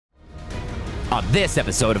On this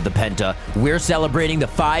episode of the Penta, we're celebrating the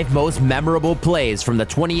 5 most memorable plays from the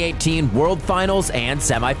 2018 World Finals and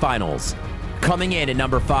Semifinals. Coming in at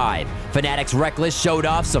number 5, Fnatic's Reckless showed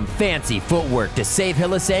off some fancy footwork to save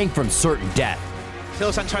Hylissang from certain death.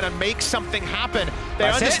 Hylissang trying to make something happen.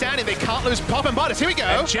 They're understanding they can't lose Pop and Butters. Here we go.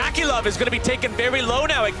 And JackeyLove is going to be taken very low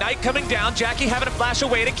now. Ignite coming down. Jackie having to flash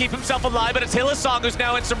away to keep himself alive, but it's Hylissang who's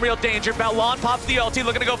now in some real danger. Balon pops the ulti,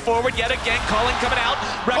 looking to go forward yet again. Colin coming out.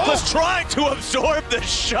 Reckless trying to absorb the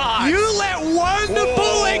shot. You let one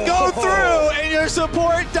bullet go through and your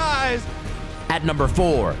support dies. At number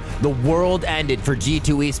 4, the world ended for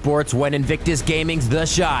G2 Esports when Invictus Gaming's The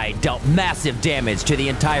Shy dealt massive damage to the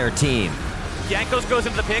entire team. Jankos goes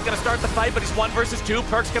into the pit, gonna start the fight, but he's 1 versus 2.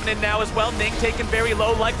 Perks coming in now as well. Ning taken very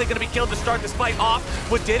low, likely gonna be killed to start this fight off.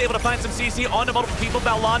 Wood did able to find some CC onto multiple people.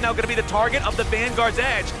 Balon now gonna be the target of the Vanguard's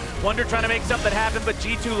edge. Wonder trying to make something happen, but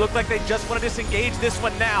G2 looked like they just want to disengage this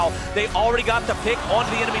one now. They already got the pick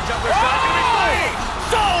onto the enemy jungler.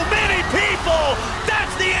 So many people!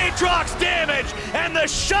 That's the Aatrox damage, and the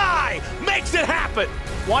Shy makes it happen.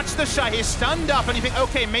 Watch the Shy, he's stunned up, and you think,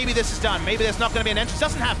 okay, maybe this is done. Maybe there's not going to be an entrance.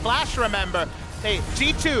 Doesn't have flash, remember. Hey,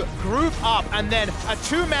 G2 group up, and then a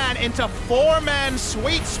 2-man into 4-man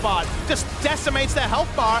sweet spot just decimates their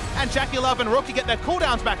health bar, and JackeyLove and Rookie get their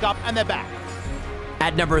cooldowns back up, and they're back.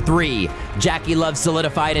 At number 3, JackeyLove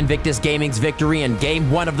solidified Invictus Gaming's victory in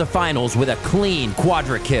Game 1 of the finals with a clean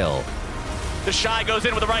quadra kill. The Shy goes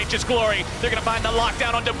in with a righteous glory. They're going to find the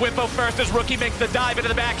lockdown on Whippo first as Rookie makes the dive into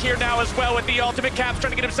the back here now as well with the ultimate. Caps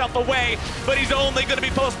trying to get himself away, but he's only going to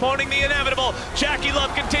be postponing the inevitable.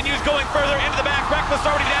 JackeyLove continues going further into the back. Reckless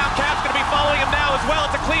already down. Caps going to be following him now as well.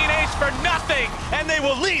 It's a clean ace for nothing, and they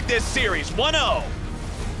will lead this series 1-0.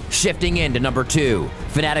 Shifting into number 2,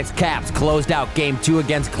 Fnatic's Caps closed out Game 2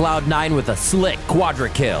 against Cloud9 with a slick quadra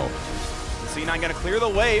kill. C9 going to clear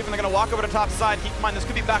the wave, and they're going to walk over to top side. Keep in mind, this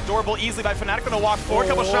could be backdoorable easily by Fnatic. Going to walk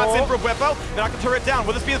forward, couple shots in for Whippo. They knock the turret down.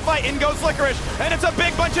 Will this be the fight? In goes Licorice, and it's a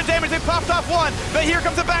big bunch of damage. They popped off 1, but here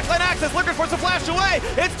comes the backline access. Licorice forces a flash away.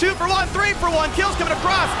 It's 2 for 1, 3 for 1. Kills coming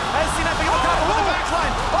across as C9 picking up top with the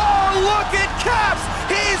backline. Oh, look at Caps!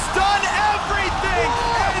 He's done everything,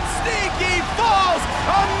 and Sneaky falls.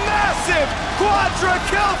 A massive quadra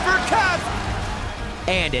kill for Caps.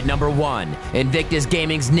 And at number 1, Invictus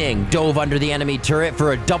Gaming's Ning dove under the enemy turret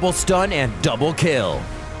for a double stun and double kill.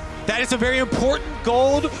 That is a very important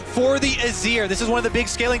gold for the Azir. This is one of the big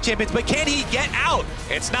scaling champions, but can he get out?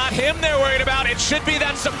 It's not him they're worried about. It should be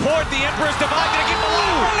that support. The Emperor's Divine going to keep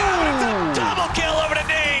alive. It's a double kill over to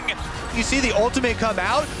Ning. You see the ultimate come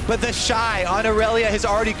out, but the Shy on Aurelia has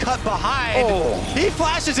already cut behind. He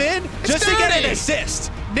flashes in just to get an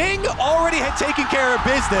assist. Ning already had taken care of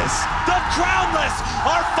business. The Crownless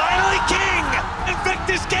are finally king.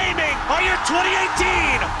 Invictus Gaming are your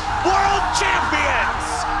 2018